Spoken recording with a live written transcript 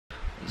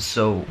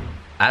So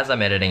as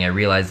I'm editing, I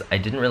realized I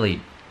didn't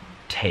really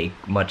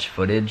take much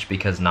footage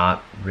because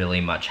not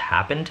really much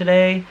happened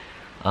today,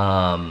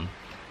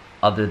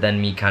 other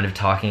than me kind of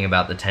talking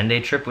about the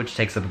 10-day trip, which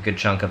takes up a good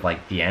chunk of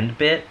like the end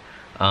bit.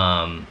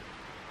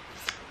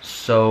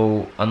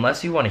 So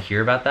unless you want to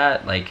hear about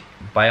that, like,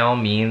 by all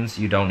means,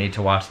 you don't need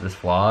to watch this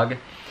vlog.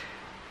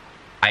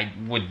 I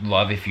would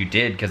love if you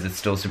did, because it's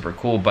still super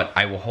cool, but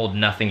I will hold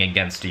nothing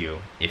against you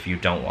if you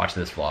don't watch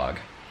this vlog.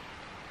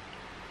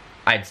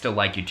 I'd still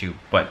like you to,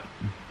 but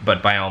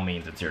by all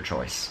means, it's your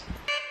choice.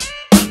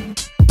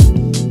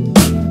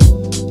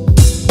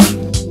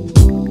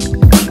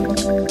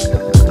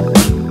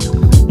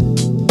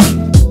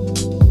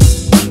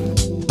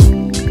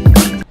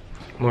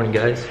 Morning,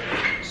 guys.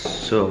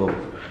 So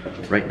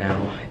right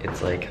now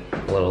it's like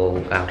a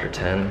little after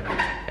 10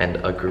 and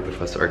a group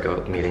of us are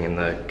meeting in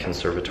the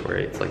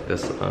conservatory. It's like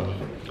this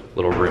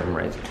little room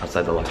right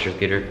outside the lecture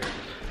theater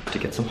to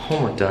get some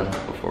homework done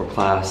before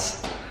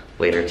class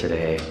later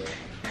today,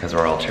 because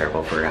we're all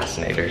terrible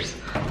procrastinators.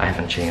 I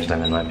haven't changed.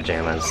 I'm in my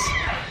pajamas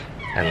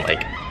and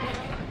like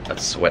a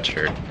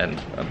sweatshirt and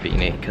a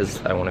beanie because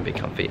I want to be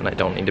comfy and I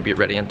don't need to be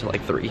ready until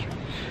like 3,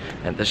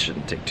 and this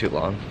shouldn't take too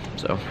long,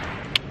 so.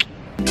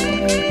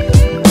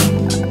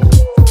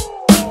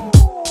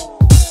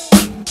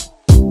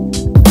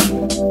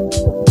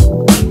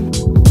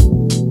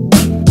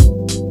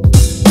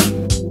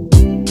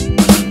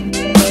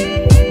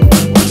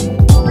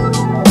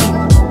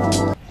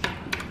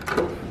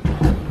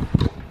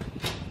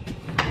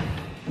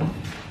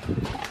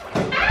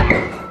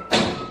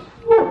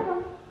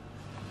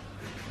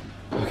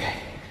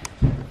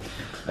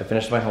 I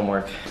finished my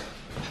homework.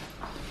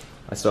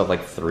 I still have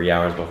like 3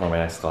 hours before my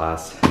next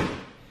class.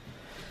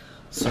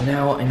 So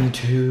now I need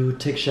to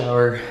take a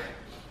shower,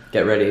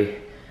 get ready,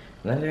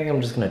 and I think I'm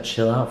just gonna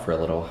chill out for a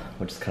little,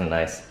 which is kind of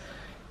nice,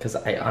 because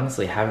I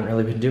honestly haven't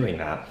really been doing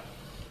that.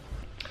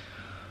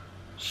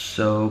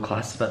 So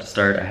class is about to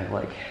start. I have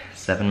like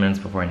 7 minutes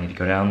before I need to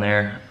go down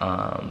there.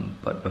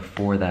 But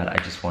before that, I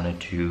just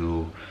wanted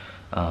to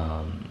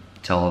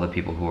tell all the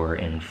people who are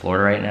in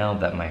Florida right now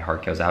that my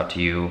heart goes out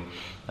to you.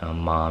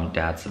 Mom,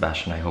 Dad,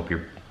 Sebastian, I hope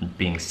you're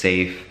being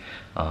safe,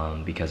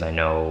 because I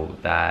know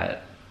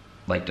that,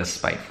 like,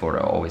 despite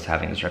Florida always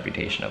having this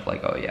reputation of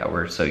like, oh yeah,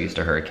 we're so used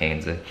to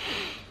hurricanes,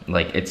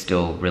 like, it's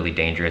still really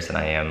dangerous, and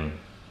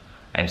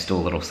I'm still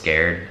a little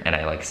scared, and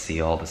I like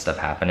see all the stuff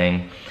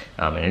happening,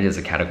 and it is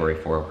a Category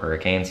 4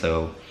 hurricane.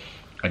 So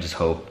I just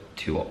hope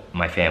to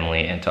my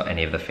family and to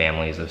any of the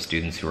families of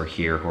students who are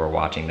here who are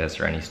watching this,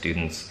 or any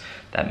students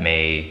that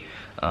may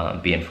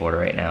be in Florida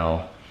right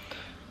now,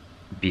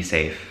 be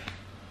safe.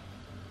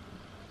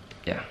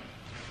 Yeah.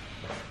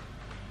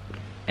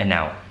 And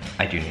now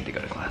I do need to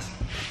go to class.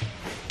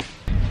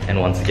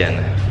 And once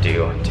again,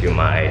 due to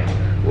my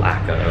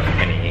lack of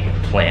any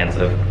plans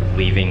of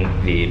leaving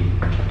the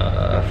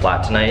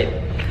flat tonight,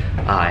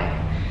 I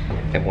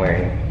am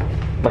wearing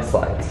my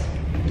slides.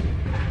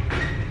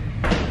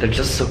 They're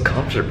just so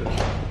comfortable.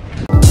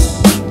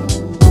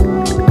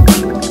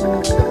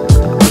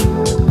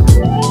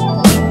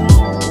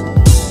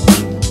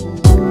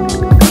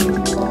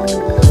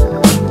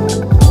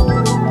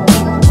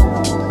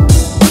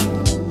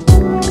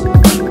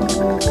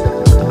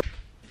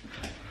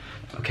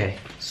 Okay,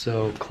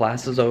 so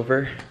class is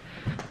over.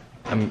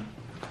 I'm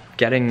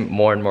getting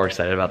more and more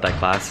excited about that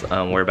class.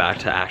 We're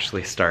about to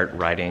actually start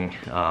writing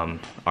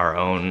our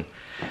own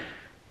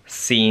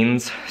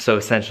scenes. So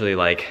essentially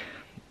like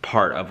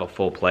part of a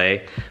full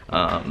play.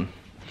 And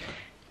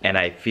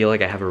I feel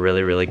like I have a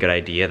really, really good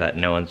idea that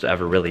no one's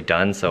ever really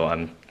done. So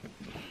I'm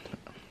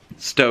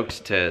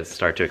stoked to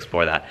start to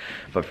explore that.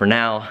 But for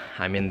now,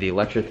 I'm in the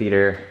lecture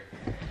theater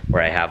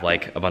where I have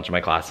like a bunch of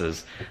my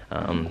classes,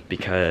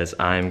 because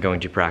I'm going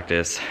to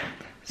practice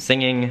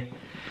singing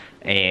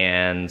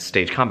and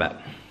stage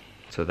combat.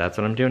 So that's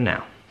what I'm doing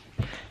now.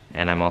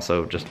 And I'm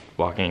also just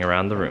walking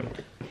around the room,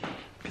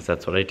 because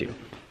that's what I do.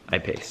 I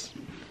pace.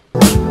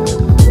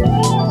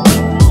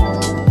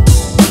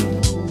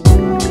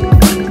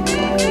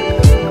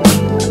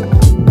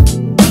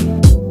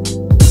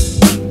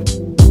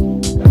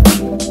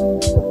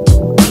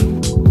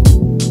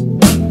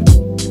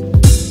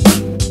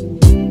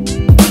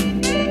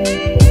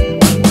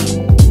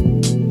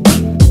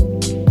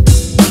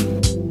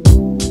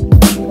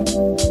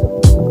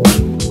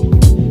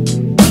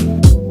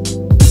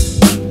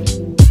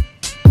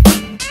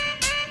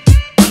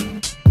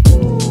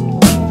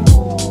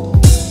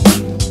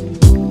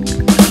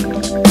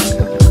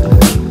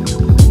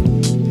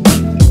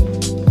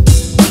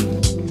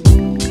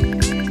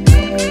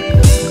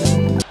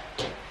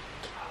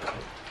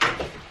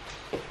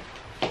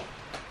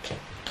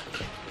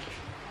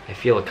 I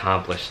feel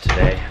accomplished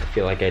today. I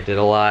feel like I did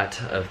a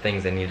lot of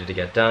things I needed to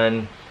get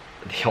done.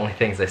 The only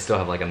things, I still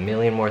have like a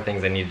million more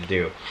things I need to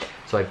do.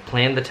 So I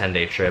planned the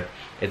 10-day trip.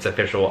 It's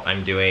official.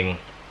 I'm doing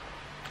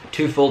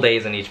 2 full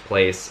days in each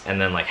place, and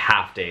then like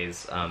half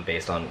days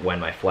based on when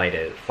my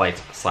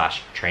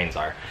flights/trains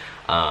are.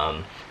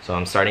 So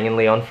I'm starting in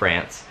Lyon,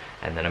 France,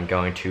 and then I'm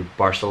going to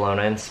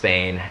Barcelona in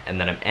Spain, and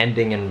then I'm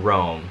ending in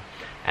Rome.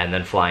 and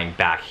then flying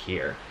back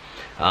here.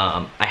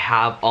 I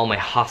have all my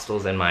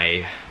hostels and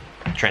my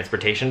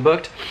transportation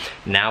booked.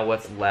 Now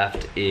what's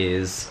left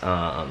is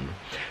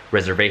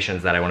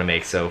reservations that I want to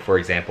make. So for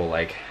example,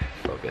 like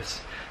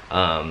focus,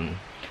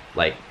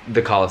 like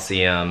the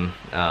Coliseum,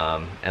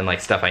 and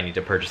like stuff I need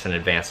to purchase in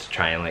advance to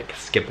try and like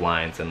skip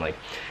lines, and like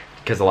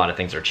because a lot of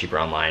things are cheaper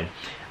online.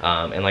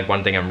 And like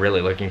one thing I'm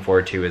really looking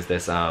forward to is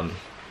this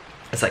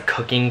it's like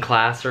cooking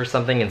class or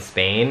something in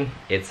Spain.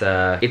 It's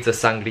a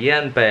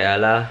sangria and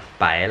paella,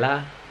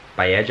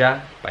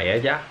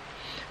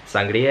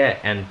 sangria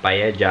and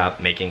paella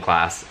making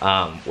class,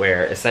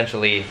 where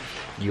essentially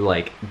you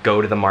like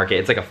go to the market.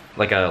 It's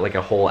like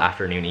a whole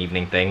afternoon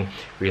evening thing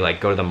where you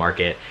like go to the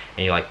market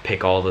and you like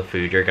pick all the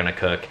food you're gonna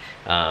cook,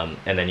 and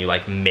then you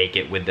like make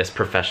it with this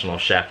professional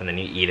chef, and then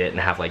you eat it and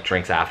have like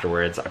drinks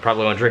afterwards. I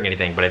probably won't drink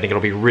anything, but I think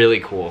it'll be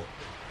really cool.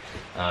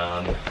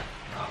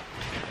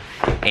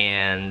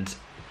 And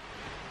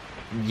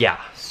yeah,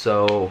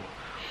 so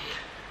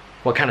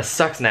what kind of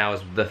sucks now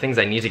is the things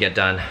I need to get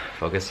done.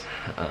 Focus.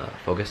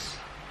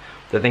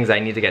 The things I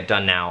need to get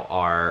done now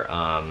are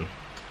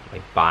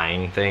like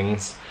buying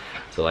things.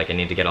 So like I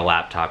need to get a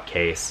laptop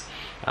case,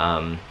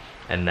 and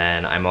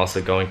then I'm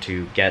also going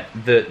to get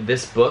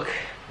this book.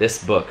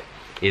 This book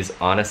is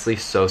honestly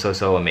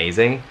so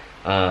amazing,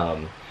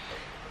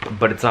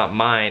 but it's not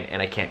mine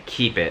and I can't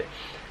keep it.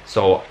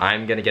 So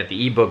I'm gonna get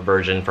the ebook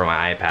version for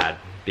my iPad,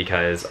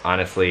 because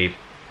honestly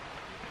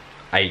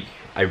I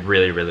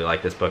really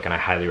like this book and I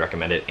highly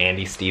recommend it.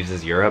 Andy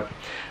Steves' Europe.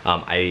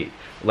 I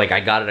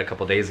got it a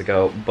couple days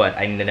ago, but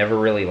I never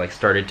really like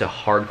started to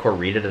hardcore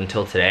read it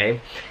until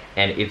today,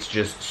 and it's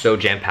just so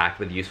jam-packed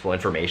with useful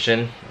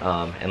information,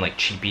 and like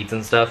cheap eats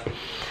and stuff,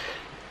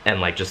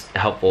 and like just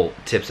helpful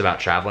tips about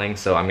traveling.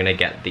 So I'm gonna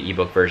get the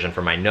ebook version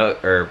for my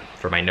Nook,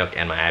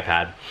 and my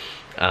iPad,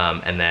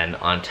 and then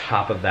on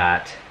top of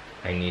that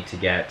I need to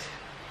get,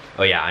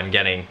 oh yeah, I'm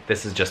getting,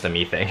 this is just a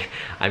me thing,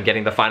 I'm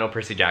getting the final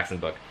Percy Jackson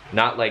book.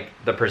 Not like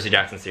the Percy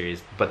Jackson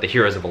series, but the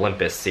Heroes of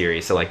Olympus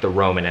series, so like the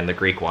Roman and the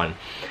Greek one.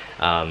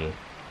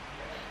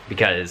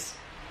 Because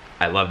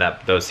I love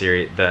that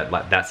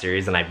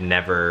series, and I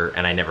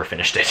never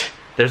finished it.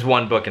 There's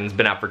one book and it's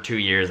been out for 2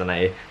 years,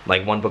 and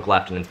one book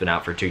left and it's been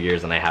out for 2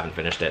 years and I haven't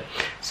finished it.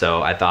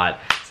 So I thought,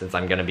 since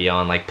I'm gonna be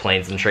on like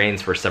planes and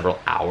trains for several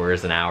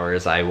hours and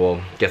hours, I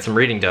will get some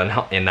reading done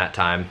in that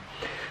time.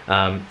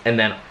 And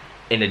then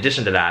in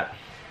addition to that,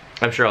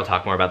 I'm sure I'll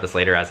talk more about this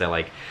later as I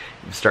like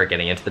start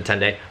getting into the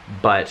 10-day,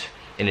 but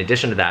in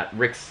addition to that,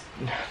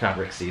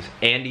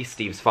 Andy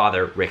Steve's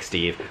father, Rick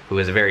Steve, who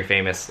is a very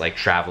famous like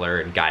traveler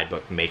and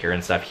guidebook maker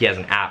and stuff, he has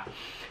an app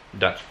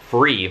that's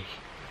free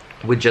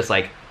with just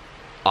like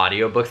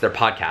audiobooks. They're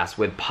podcasts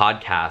with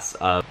podcasts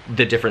of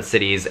the different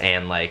cities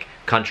and like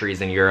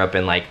countries in Europe,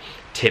 and like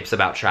tips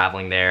about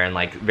traveling there, and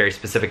like very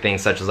specific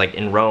things, such as like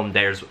in Rome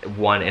there's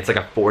one, it's like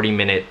a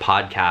 40-minute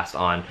podcast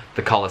on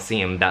the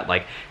Colosseum that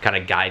like kind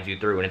of guides you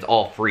through, and it's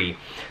all free.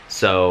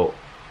 So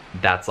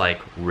that's like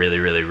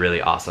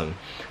really awesome.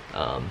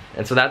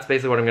 And so that's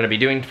basically what I'm going to be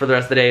doing for the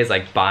rest of the day, is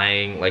like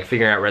buying, like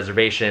figuring out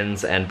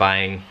reservations and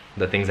buying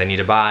the things I need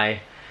to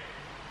buy.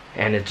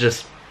 And it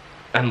just,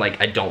 I'm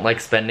like, I don't like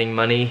spending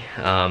money,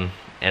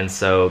 and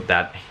so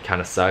that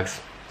kind of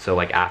sucks. So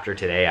like after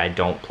today, I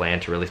don't plan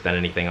to really spend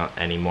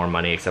any more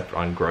money except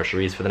on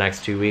groceries for the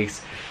next 2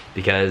 weeks,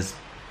 because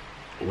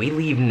we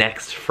leave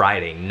next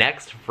Friday.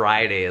 Next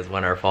Friday is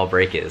when our fall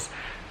break is.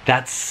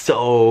 That's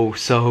so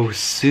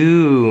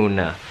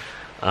soon.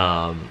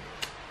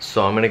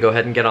 So I'm gonna go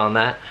ahead and get on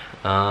that,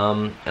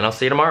 and I'll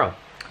see you tomorrow.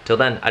 Till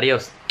then,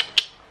 adios.